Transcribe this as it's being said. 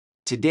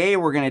Today,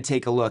 we're going to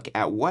take a look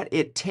at what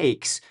it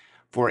takes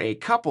for a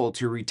couple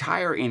to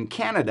retire in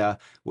Canada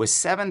with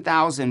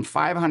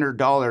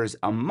 $7,500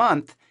 a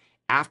month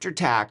after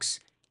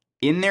tax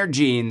in their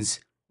jeans,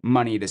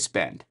 money to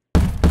spend.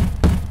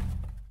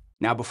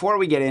 Now, before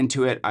we get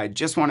into it, I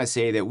just want to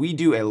say that we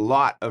do a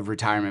lot of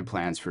retirement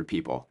plans for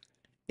people.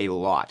 A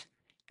lot.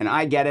 And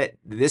I get it,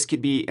 this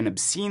could be an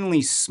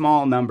obscenely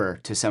small number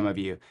to some of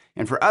you.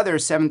 And for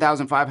others,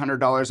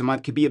 $7,500 a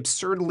month could be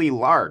absurdly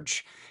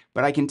large.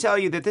 But I can tell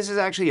you that this is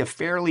actually a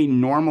fairly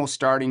normal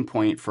starting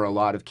point for a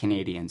lot of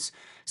Canadians.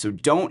 So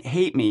don't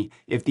hate me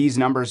if these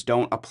numbers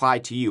don't apply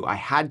to you. I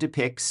had to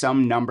pick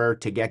some number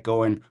to get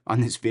going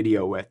on this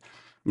video with.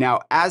 Now,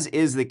 as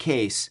is the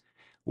case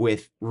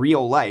with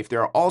real life,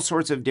 there are all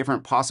sorts of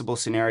different possible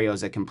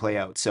scenarios that can play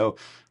out. So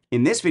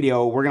in this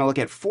video, we're going to look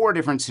at 4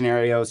 different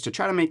scenarios to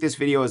try to make this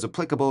video as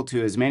applicable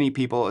to as many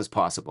people as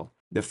possible.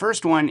 The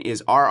first one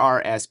is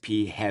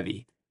RRSP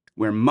heavy,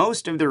 where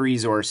most of the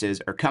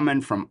resources are coming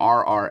from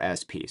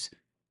RRSPs.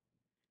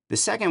 The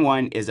second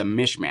one is a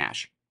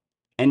mishmash.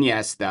 And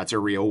yes, that's a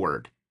real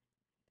word.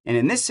 And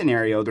in this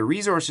scenario, the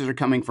resources are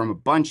coming from a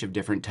bunch of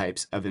different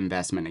types of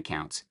investment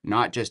accounts,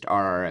 not just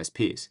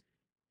RRSPs.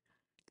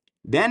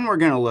 Then we're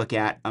going to look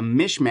at a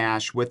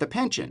mishmash with a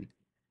pension.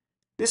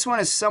 This one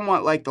is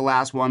somewhat like the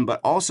last one,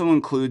 but also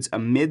includes a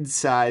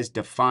mid-sized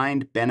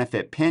defined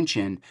benefit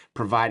pension,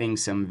 providing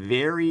some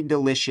very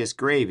delicious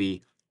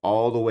gravy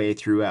all the way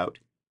throughout.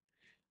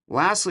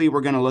 Lastly,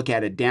 we're going to look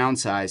at a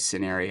downsize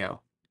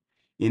scenario.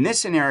 In this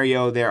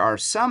scenario, there are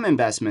some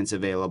investments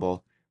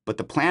available, but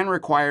the plan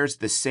requires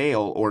the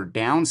sale or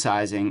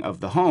downsizing of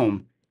the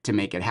home to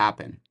make it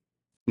happen.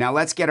 Now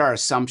let's get our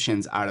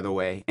assumptions out of the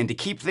way. And to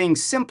keep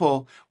things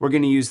simple, we're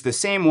going to use the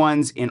same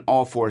ones in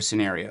all 4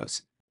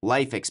 scenarios.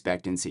 Life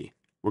expectancy.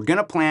 We're going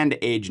to plan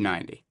to age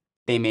 90.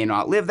 They may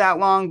not live that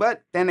long,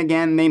 but then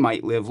again, they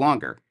might live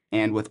longer.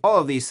 And with all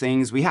of these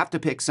things, we have to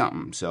pick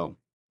something. So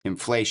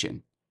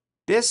inflation.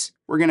 This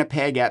we're going to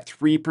peg at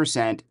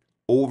 3%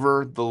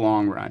 over the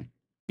long run.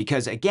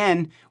 Because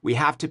again, we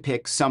have to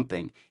pick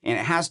something, and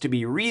it has to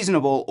be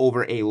reasonable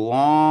over a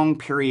long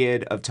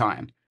period of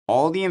time.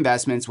 All the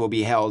investments will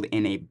be held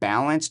in a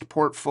balanced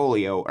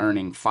portfolio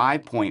earning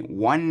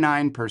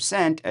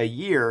 5.19% a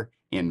year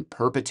in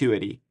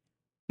perpetuity.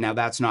 Now,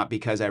 that's not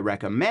because I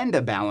recommend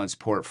a balanced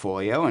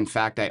portfolio. In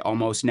fact, I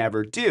almost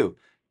never do,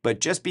 but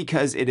just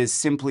because it is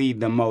simply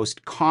the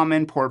most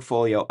common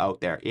portfolio out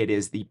there. It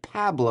is the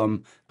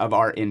pablum of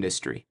our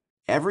industry.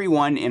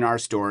 Everyone in our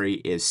story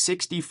is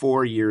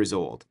 64 years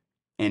old,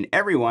 and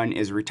everyone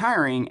is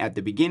retiring at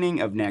the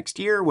beginning of next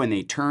year when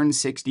they turn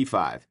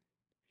 65.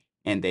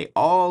 And they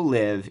all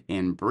live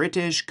in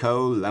British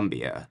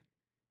Columbia.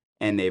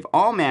 And they've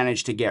all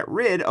managed to get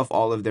rid of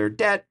all of their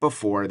debt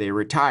before they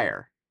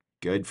retire.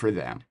 Good for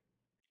them.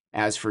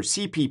 As for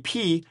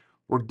CPP,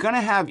 we're going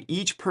to have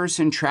each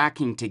person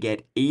tracking to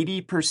get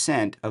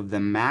 80% of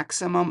the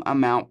maximum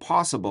amount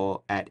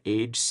possible at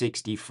age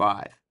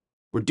 65.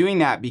 We're doing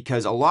that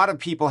because a lot of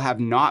people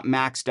have not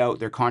maxed out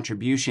their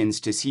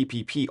contributions to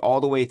CPP all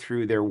the way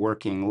through their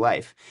working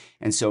life.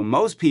 And so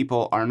most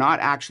people are not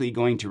actually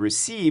going to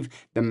receive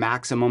the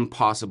maximum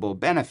possible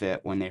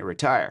benefit when they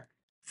retire.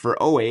 For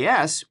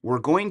OAS, we're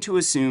going to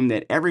assume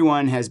that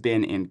everyone has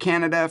been in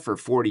Canada for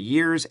 40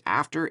 years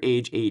after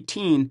age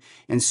 18,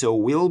 and so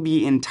will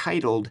be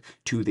entitled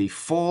to the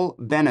full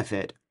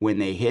benefit when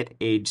they hit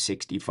age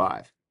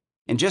 65.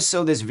 And just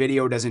so this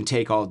video doesn't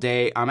take all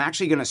day, I'm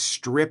actually going to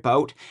strip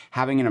out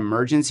having an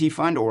emergency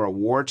fund, or a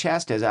war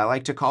chest, as I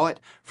like to call it,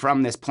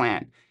 from this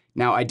plan.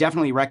 Now, I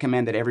definitely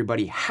recommend that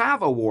everybody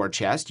have a war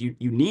chest. You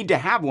need to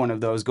have one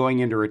of those going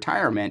into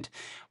retirement,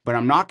 but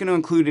I'm not going to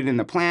include it in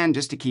the plan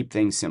just to keep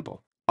things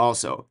simple.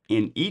 Also,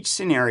 in each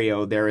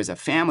scenario, there is a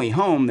family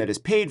home that is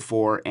paid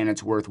for and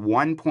it's worth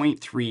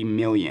 $1.3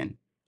 million.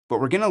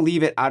 But we're going to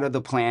leave it out of the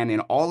plan in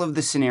all of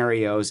the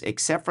scenarios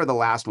except for the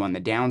last one,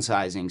 the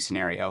downsizing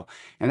scenario.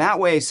 And that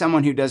way,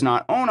 someone who does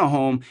not own a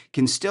home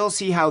can still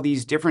see how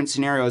these different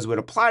scenarios would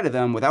apply to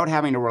them without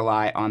having to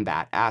rely on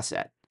that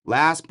asset.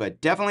 Last but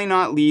definitely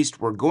not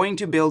least, we're going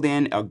to build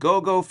in a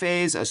go-go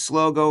phase, a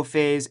slow-go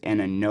phase,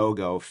 and a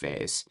no-go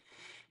phase.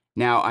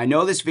 Now, I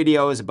know this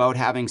video is about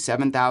having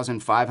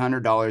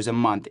 $7,500 a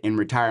month in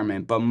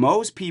retirement, but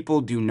most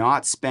people do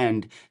not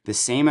spend the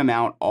same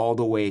amount all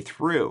the way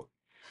through.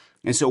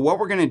 And so what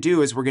we're going to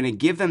do is we're going to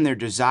give them their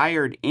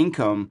desired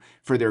income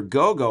for their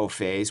go-go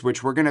phase,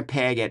 which we're going to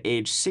peg at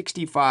age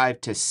 65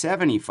 to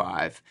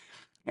 75,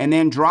 and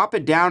then drop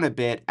it down a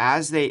bit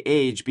as they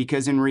age,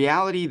 because in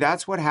reality,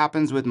 that's what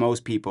happens with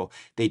most people.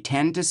 They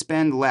tend to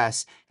spend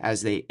less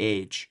as they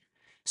age.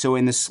 So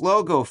in the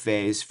slow-go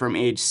phase, from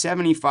age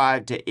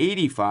 75 to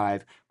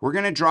 85, we're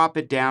going to drop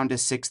it down to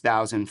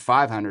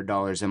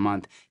 $6,500 a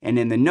month. And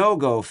in the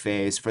no-go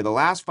phase, for the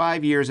last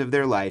 5 years of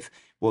their life,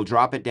 we'll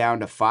drop it down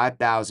to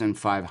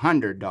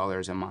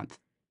 $5,500 a month.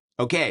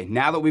 Okay,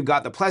 now that we've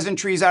got the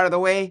pleasantries out of the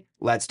way,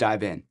 let's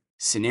dive in.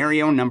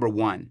 Scenario number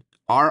 1,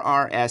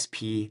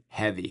 RRSP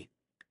heavy.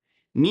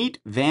 Meet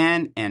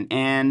Van and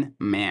Ann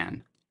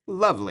Mann.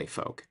 Lovely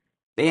folk.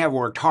 They have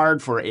worked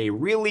hard for a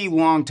really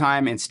long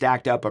time and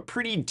stacked up a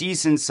pretty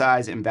decent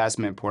size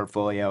investment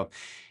portfolio.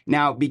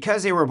 Now,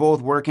 because they were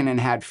both working and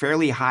had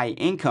fairly high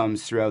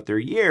incomes throughout their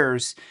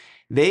years,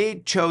 they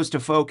chose to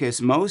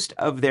focus most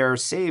of their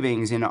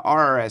savings in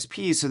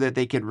RRSP so that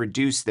they could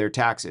reduce their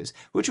taxes,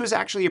 which was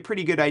actually a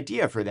pretty good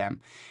idea for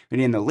them. But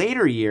in the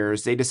later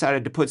years, they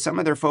decided to put some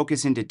of their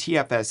focus into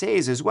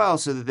TFSAs as well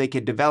so that they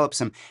could develop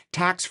some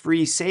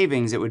tax-free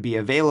savings that would be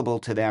available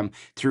to them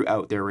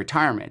throughout their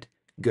retirement.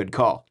 Good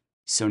call.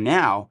 So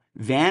now,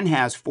 Van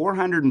has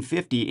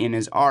 450 in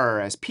his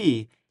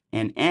RRSP,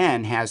 and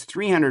Anne has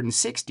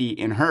 360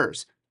 in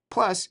hers.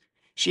 Plus,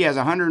 she has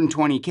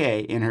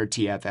 120K in her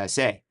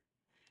TFSA.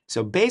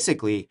 So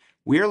basically,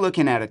 we're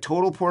looking at a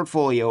total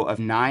portfolio of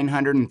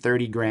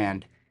 930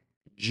 grand,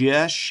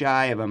 just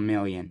shy of $1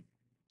 million.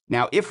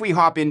 Now, if we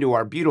hop into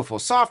our beautiful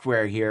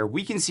software here,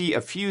 we can see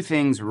a few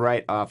things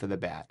right off of the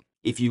bat.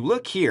 If you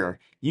look here,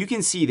 you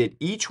can see that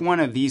each one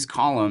of these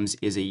columns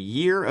is a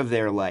year of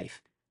their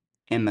life.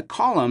 And the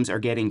columns are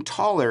getting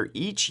taller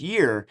each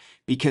year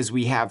because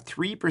we have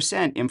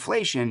 3%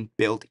 inflation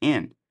built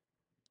in.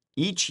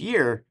 Each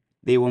year,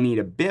 they will need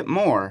a bit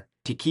more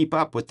to keep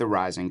up with the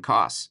rising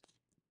costs.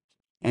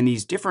 And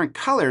these different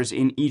colors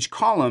in each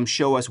column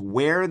show us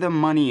where the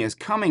money is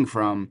coming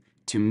from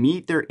to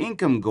meet their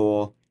income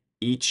goal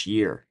each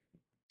year.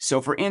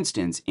 So for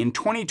instance, in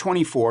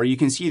 2024, you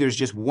can see there's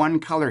just one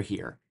color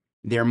here.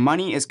 Their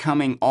money is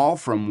coming all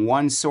from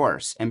one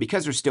source, and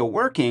because they're still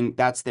working,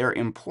 that's their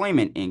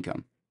employment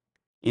income.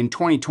 In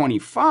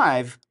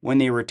 2025, when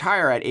they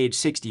retire at age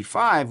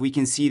 65, we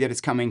can see that it's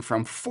coming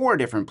from 4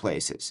 different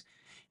places.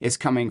 It's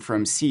coming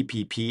from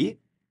CPP,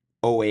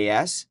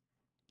 OAS,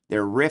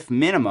 their RIF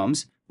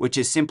minimums, which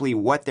is simply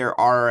what their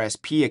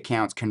RRSP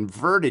accounts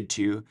converted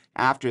to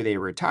after they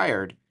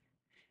retired,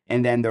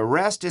 and then the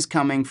rest is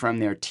coming from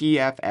their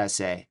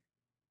TFSA.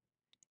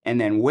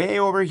 And then way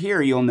over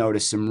here, you'll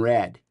notice some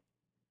red.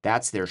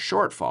 That's their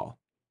shortfall.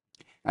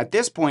 At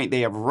this point,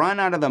 they have run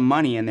out of the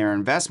money in their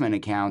investment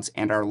accounts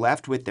and are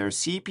left with their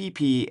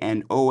CPP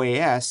and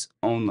OAS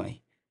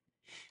only.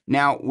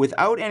 Now,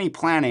 without any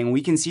planning,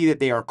 we can see that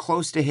they are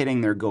close to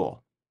hitting their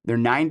goal. They're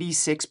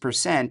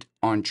 96%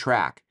 on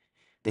track.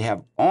 They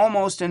have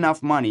almost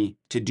enough money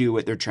to do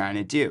what they're trying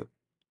to do.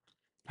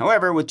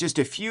 However, with just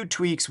a few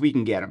tweaks, we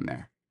can get them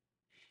there.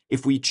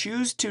 If we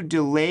choose to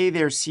delay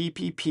their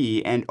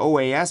CPP and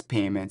OAS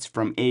payments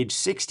from age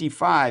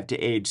 65 to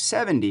age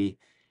 70,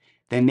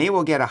 then they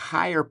will get a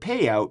higher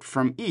payout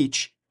from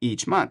each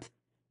month.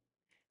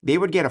 They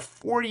would get a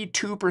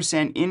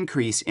 42%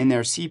 increase in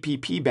their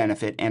CPP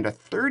benefit and a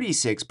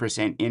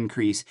 36%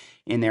 increase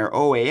in their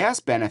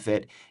OAS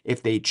benefit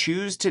if they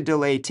choose to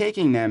delay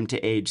taking them to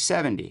age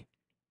 70.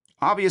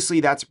 Obviously,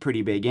 that's a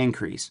pretty big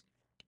increase.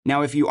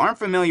 Now, if you aren't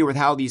familiar with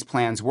how these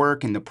plans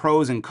work and the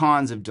pros and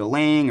cons of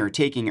delaying or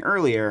taking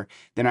earlier,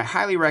 then I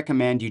highly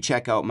recommend you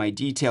check out my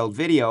detailed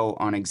video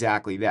on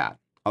exactly that.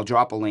 I'll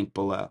drop a link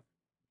below.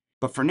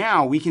 But for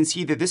now, we can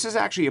see that this is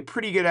actually a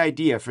pretty good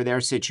idea for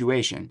their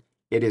situation.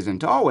 It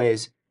isn't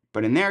always,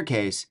 but in their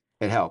case,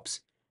 it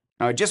helps.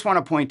 Now, I just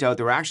want to point out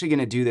that we're actually going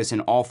to do this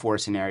in all 4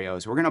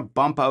 scenarios. We're going to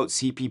bump out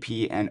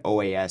CPP and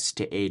OAS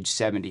to age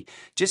 70,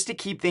 just to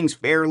keep things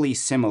fairly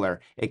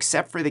similar,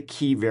 except for the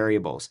key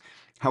variables.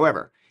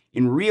 However,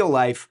 in real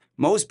life,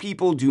 most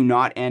people do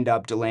not end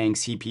up delaying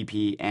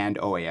CPP and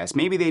OAS.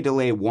 Maybe they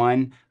delay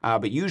one,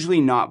 but usually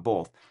not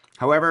both.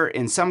 However,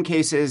 in some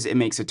cases, it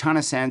makes a ton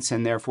of sense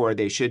and therefore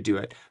they should do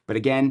it. But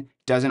again,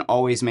 doesn't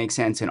always make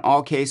sense in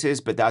all cases,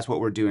 but that's what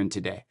we're doing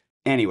today.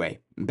 Anyway,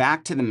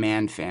 back to the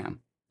Man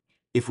Fam.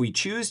 If we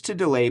choose to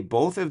delay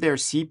both of their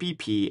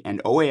CPP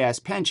and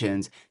OAS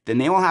pensions, then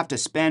they will have to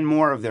spend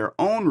more of their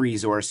own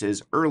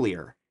resources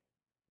earlier.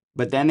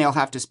 But then they'll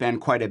have to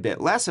spend quite a bit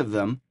less of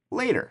them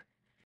later.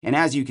 And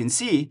as you can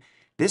see,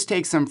 this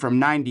takes them from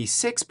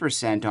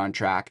 96% on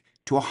track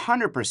to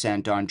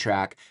 100% on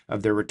track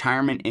of their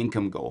retirement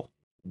income goal.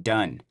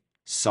 Done.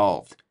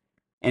 Solved.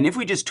 And if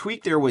we just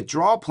tweak their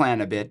withdrawal plan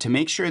a bit to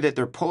make sure that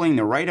they're pulling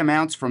the right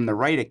amounts from the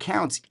right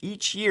accounts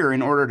each year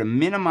in order to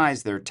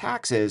minimize their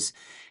taxes,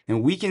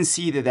 then we can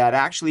see that that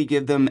actually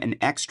gives them an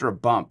extra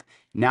bump.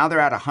 Now they're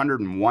at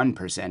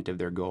 101% of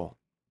their goal.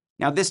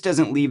 Now, this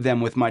doesn't leave them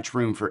with much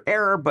room for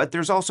error, but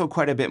there's also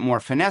quite a bit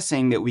more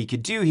finessing that we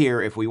could do here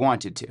if we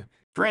wanted to.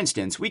 For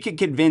instance, we could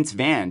convince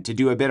Van to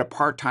do a bit of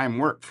part-time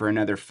work for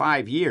another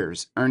 5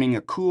 years, earning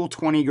a cool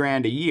 20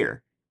 grand a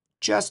year,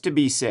 just to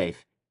be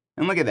safe.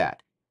 And look at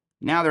that.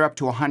 Now they're up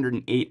to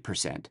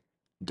 108%.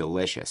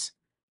 Delicious.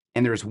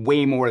 And there's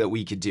way more that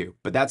we could do,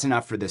 but that's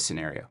enough for this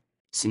scenario.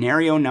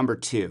 Scenario number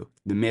 2,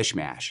 the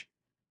Mishmash.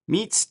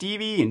 Meet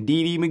Stevie and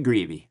Dee Dee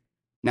McGreevy.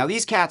 Now,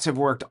 these cats have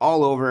worked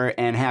all over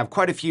and have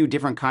quite a few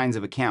different kinds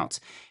of accounts.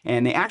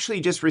 And they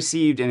actually just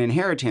received an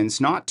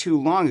inheritance not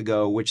too long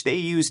ago, which they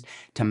used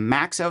to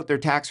max out their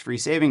tax-free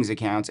savings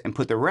accounts and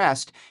put the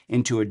rest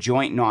into a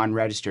joint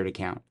non-registered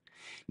account.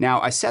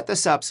 Now, I set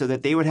this up so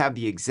that they would have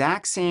the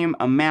exact same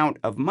amount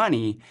of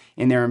money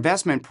in their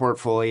investment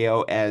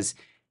portfolio as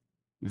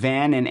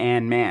Van and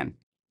Ann Mann,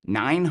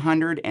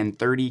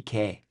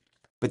 $930K.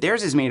 But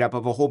theirs is made up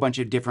of a whole bunch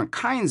of different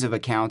kinds of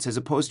accounts as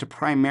opposed to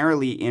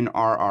primarily in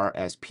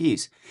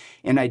RRSPs.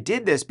 And I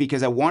did this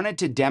because I wanted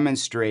to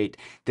demonstrate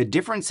the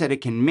difference that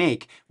it can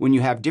make when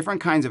you have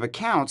different kinds of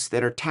accounts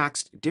that are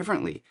taxed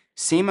differently.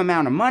 Same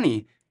amount of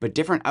money, but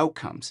different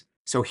outcomes.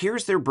 So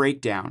here's their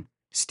breakdown.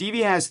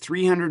 Stevie has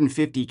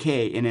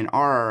 $350K in an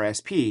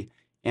RRSP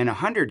and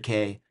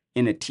 $100K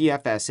in a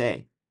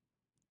TFSA.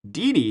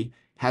 Dee Dee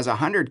has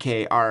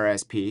 $100K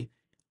RRSP,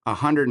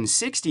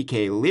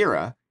 $160K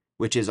Lira,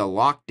 which is a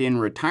locked-in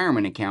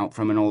retirement account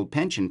from an old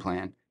pension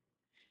plan,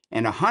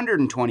 and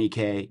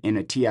 $120K in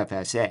a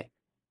TFSA.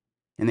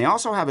 And they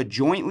also have a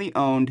jointly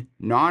owned,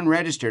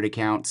 non-registered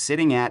account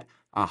sitting at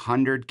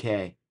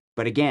 $100K.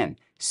 But again,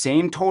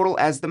 same total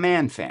as the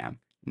Man Fam,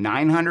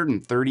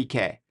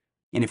 $930K.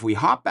 And if we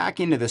hop back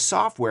into the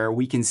software,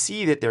 we can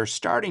see that their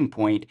starting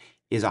point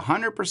is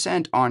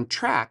 100% on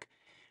track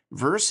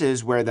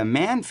versus where the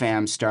Man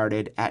Fam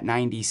started at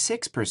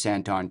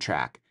 96% on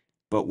track,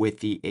 but with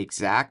the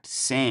exact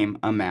same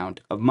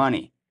amount of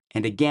money.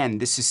 And again,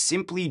 this is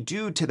simply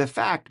due to the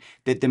fact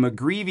that the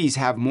McGreevies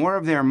have more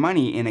of their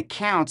money in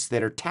accounts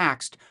that are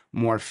taxed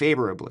more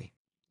favorably.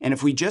 And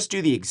if we just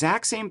do the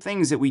exact same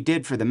things that we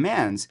did for the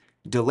Mans,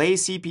 delay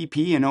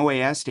CPP and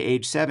OAS to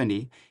age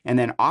 70, and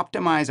then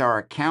optimize our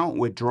account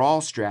withdrawal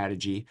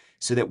strategy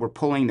so that we're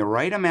pulling the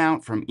right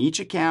amount from each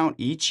account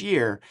each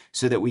year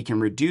so that we can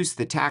reduce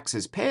the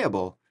taxes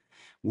payable,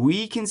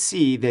 we can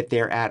see that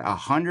they're at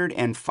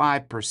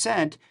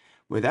 105%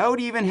 without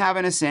even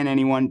having to send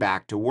anyone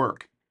back to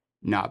work.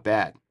 Not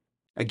bad.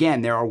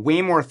 Again, there are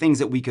way more things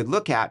that we could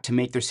look at to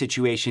make their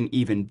situation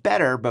even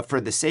better, but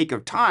for the sake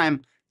of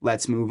time,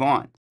 let's move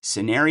on.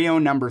 Scenario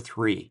number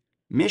 3.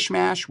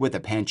 Mishmash with a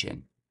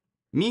pension.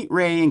 Meet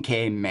Ray and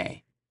Kay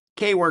May.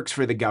 Kay works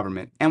for the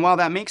government, and while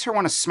that makes her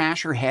want to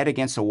smash her head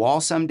against a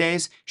wall some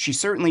days, she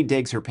certainly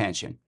digs her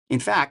pension. In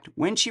fact,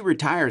 when she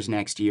retires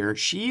next year,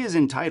 she is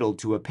entitled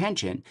to a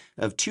pension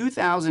of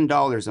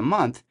 $2,000 a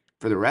month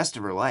for the rest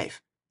of her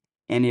life.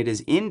 And it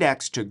is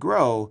indexed to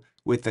grow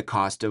with the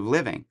cost of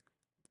living.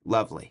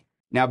 Lovely.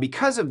 Now,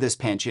 because of this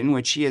pension,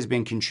 which she has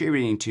been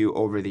contributing to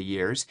over the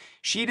years,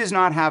 she does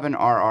not have an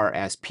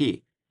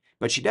RRSP,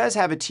 but she does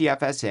have a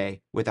TFSA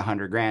with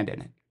 $100,000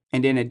 in it.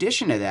 And in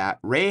addition to that,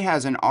 Ray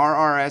has an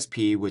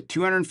RRSP with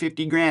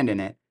 $250,000 in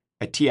it,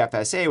 a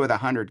TFSA with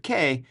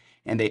 $100K,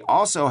 and they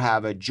also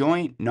have a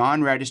joint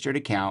non-registered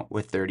account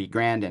with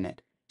 $30,000 in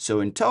it. So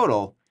in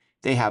total,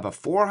 they have a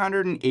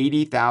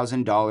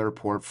 $480,000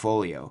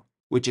 portfolio,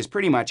 which is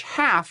pretty much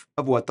half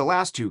of what the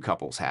last two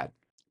couples had.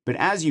 But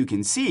as you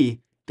can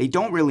see, they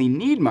don't really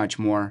need much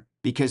more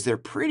because they're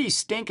pretty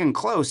stinking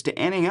close to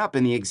ending up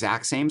in the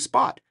exact same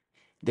spot.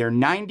 They're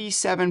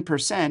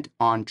 97%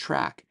 on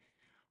track,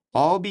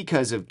 all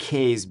because of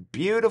Kay's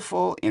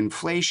beautiful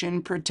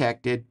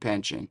inflation-protected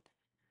pension.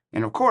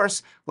 And of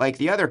course, like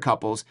the other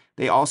couples,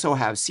 they also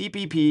have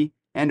CPP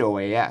and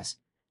OAS.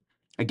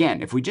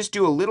 Again, if we just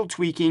do a little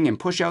tweaking and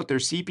push out their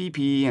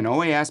CPP and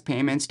OAS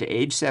payments to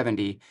age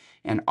 70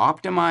 and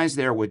optimize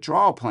their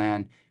withdrawal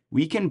plan,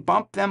 we can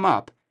bump them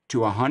up to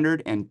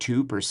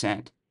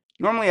 102%.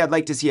 Normally, I'd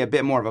like to see a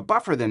bit more of a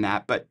buffer than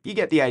that, but you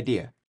get the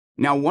idea.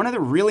 Now, one of the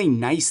really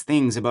nice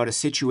things about a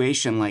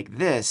situation like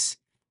this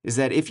is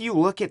that if you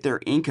look at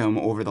their income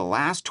over the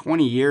last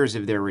 20 years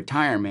of their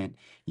retirement,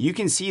 you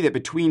can see that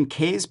between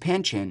Kay's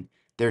pension,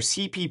 their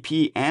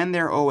CPP, and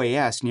their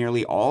OAS,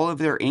 nearly all of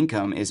their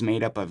income is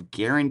made up of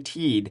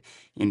guaranteed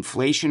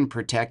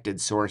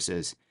inflation-protected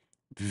sources.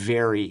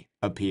 Very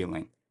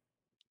appealing.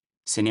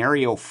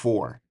 Scenario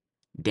 4,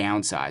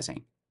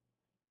 downsizing.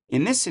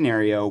 In this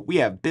scenario, we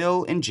have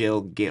Bill and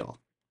Jill Gill.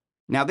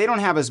 Now, they don't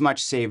have as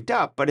much saved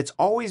up, but it's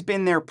always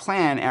been their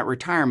plan at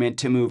retirement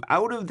to move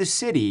out of the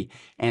city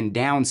and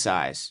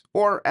downsize,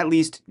 or at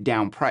least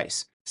down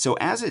price. So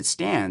as it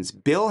stands,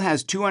 Bill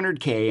has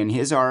 $200K in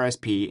his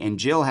RSP and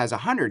Jill has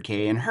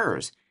 $100K in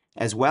hers,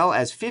 as well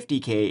as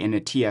 $50K in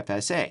a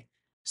TFSA.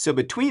 So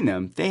between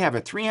them, they have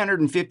a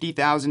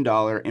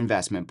 $350,000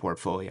 investment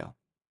portfolio.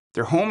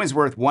 Their home is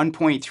worth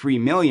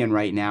 $1.3 million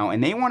right now,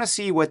 and they want to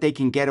see what they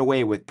can get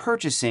away with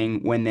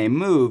purchasing when they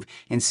move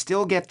and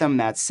still get them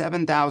that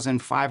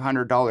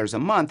 $7,500 a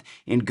month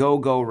in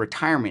go-go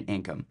retirement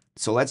income.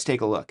 So let's take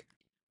a look.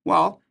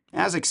 Well,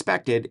 as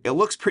expected, it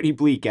looks pretty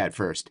bleak at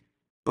first,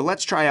 but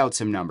let's try out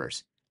some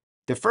numbers.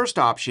 The first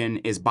option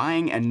is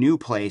buying a new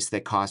place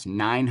that costs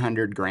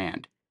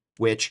 $900,000,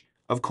 which,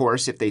 of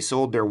course, if they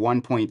sold their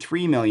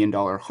 $1.3 million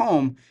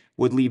home,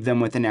 would leave them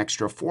with an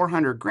extra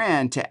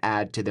 $400,000 to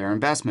add to their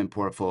investment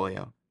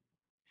portfolio.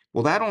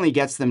 Well, that only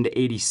gets them to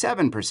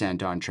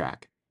 87% on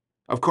track.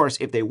 Of course,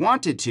 if they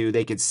wanted to,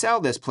 they could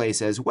sell this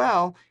place as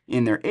well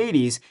in their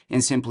 80s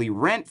and simply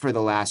rent for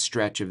the last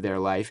stretch of their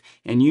life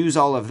and use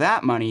all of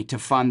that money to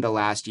fund the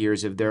last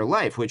years of their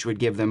life, which would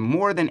give them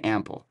more than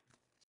ample.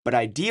 But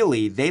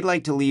ideally, they'd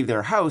like to leave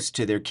their house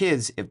to their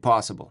kids if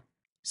possible.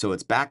 So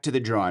it's back to the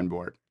drawing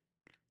board.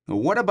 Well,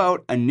 what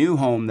about a new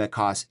home that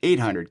costs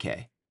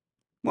 $800K?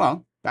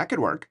 Well, that could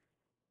work.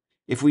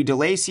 If we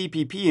delay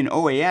CPP and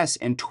OAS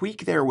and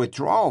tweak their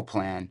withdrawal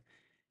plan,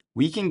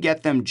 We can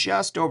get them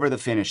just over the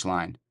finish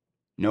line.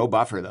 No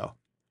buffer though.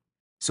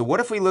 So what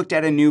if we looked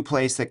at a new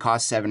place that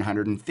costs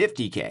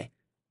 $750K?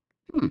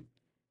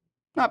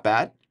 Not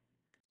bad.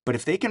 But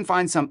if they can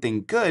find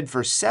something good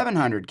for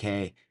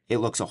 $700K, it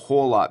looks a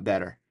whole lot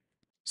better.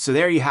 So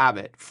there you have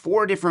it,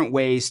 4 different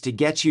ways to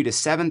get you to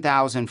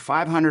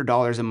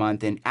 $7,500 a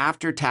month in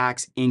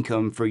after-tax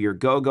income for your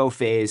go-go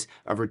phase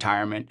of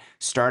retirement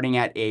starting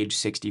at age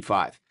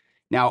 65.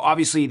 Now,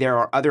 obviously, there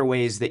are other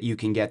ways that you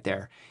can get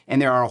there,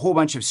 and there are a whole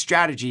bunch of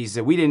strategies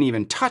that we didn't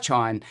even touch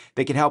on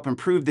that could help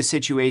improve the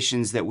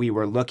situations that we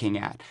were looking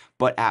at.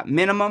 But at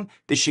minimum,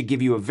 this should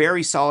give you a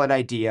very solid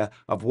idea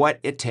of what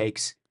it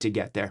takes to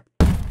get there.